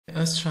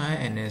Let's try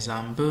an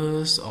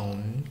example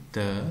on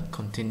the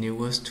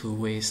continuous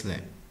two-way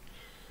slab.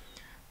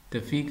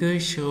 The figure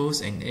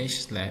shows an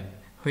edge slab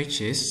which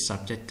is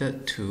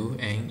subjected to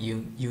an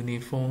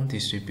uniform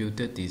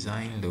distributed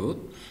design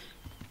load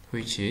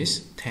which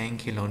is 10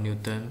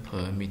 kN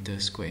per meter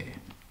square.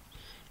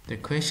 The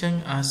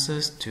question asks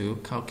us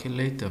to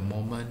calculate the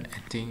moment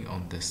acting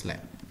on the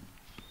slab.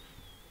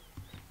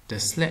 The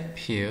slab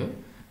here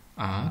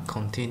are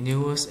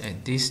continuous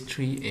at these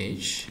three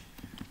edges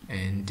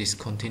and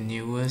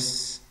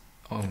discontinuous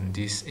on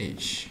this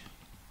edge.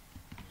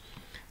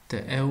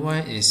 The Ly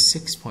is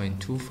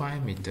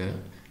 6.25 meter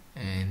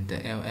and the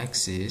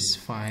Lx is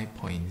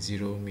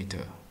 5.0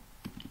 meter.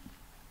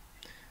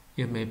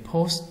 You may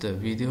pause the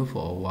video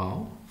for a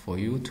while for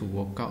you to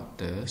work out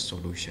the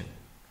solution.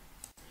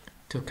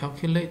 To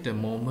calculate the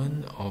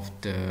moment of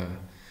the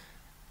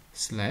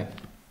slab,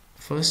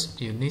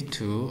 first you need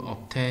to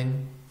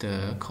obtain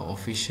the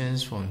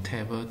coefficients from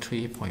table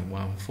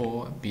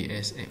 3.14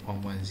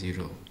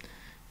 BS8110.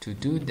 To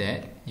do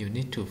that, you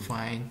need to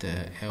find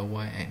the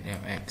Ly and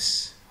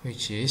Lx,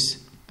 which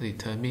is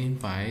determined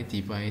by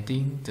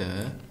dividing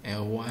the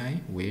Ly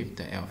with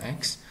the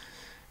Lx.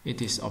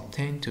 It is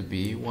obtained to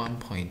be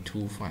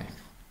 1.25.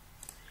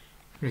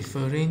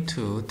 Referring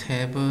to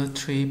table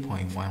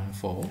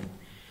 3.14,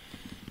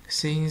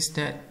 since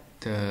that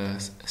the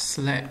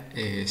slab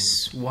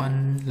is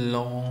one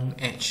long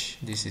edge,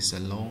 this is a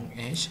long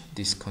edge,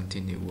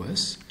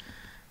 discontinuous,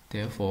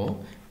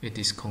 therefore it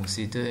is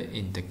considered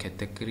in the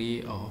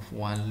category of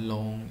one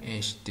long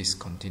edge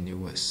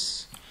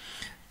discontinuous.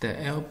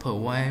 The L per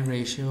Y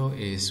ratio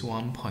is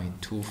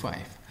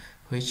 1.25,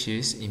 which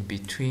is in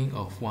between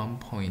of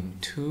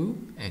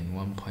 1.2 and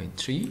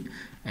 1.3,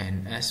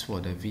 and as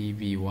for the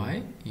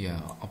VBY, you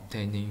are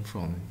obtaining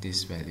from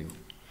this value.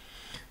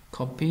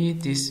 Copy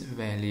this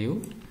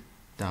value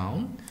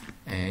down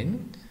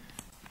and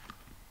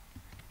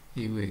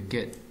you will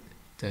get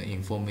the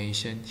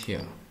information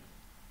here.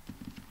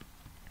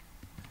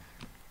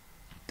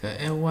 The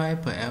Ly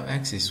per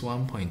Lx is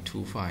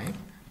 1.25,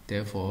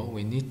 therefore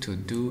we need to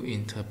do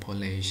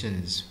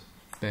interpolations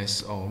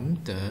based on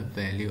the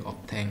value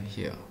obtained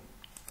here.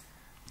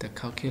 The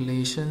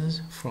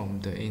calculations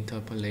from the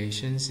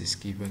interpolations is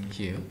given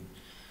here,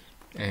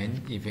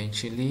 and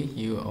eventually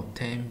you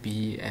obtain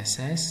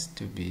BSS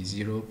to be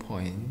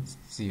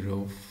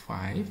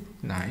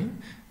 0.059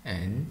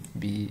 and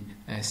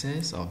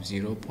BSS of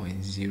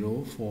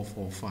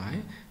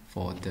 0.0445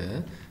 for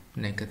the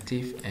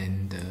negative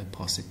and the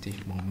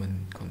positive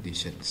moment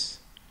conditions.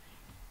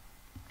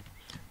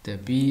 The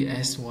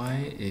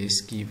BSY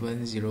is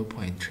given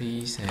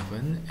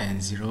 0.37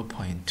 and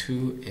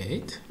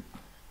 0.28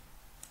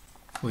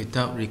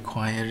 without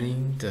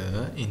requiring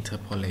the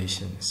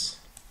interpolations.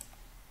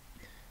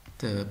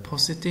 The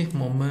positive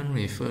moment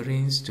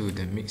referring to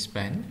the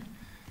midspan,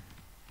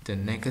 the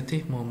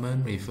negative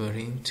moment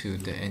referring to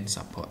the end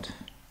support.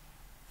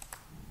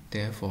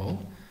 Therefore,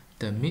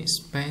 the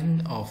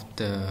midspan of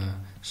the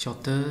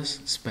shorter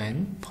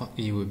span,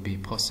 it will be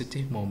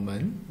positive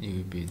moment, it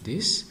will be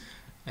this,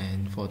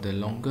 and for the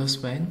longer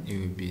span, it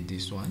will be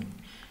this one.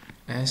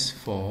 As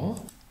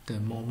for the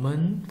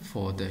moment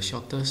for the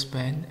shorter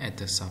span at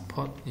the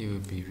support, it will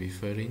be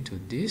referring to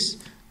this,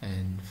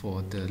 and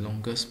for the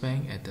longer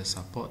span at the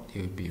support,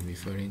 it will be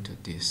referring to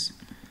this.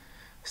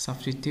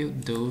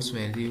 Substitute those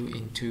values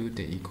into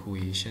the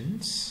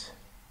equations.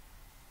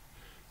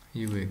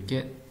 You will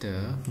get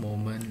the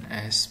moment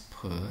as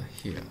per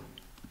here.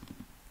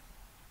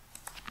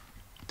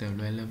 The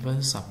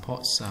relevant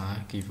supports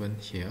are given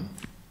here.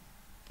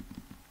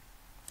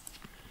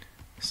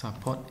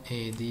 Support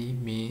AD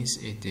means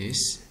it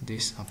is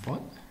this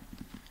support,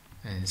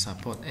 and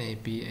support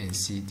AB and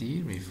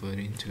CD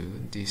referring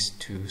to these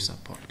two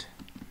support.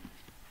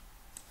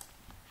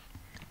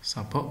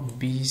 Support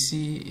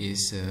BC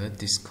is a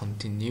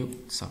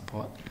discontinued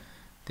support,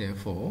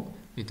 therefore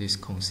it is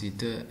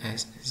considered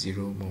as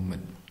zero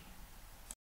moment.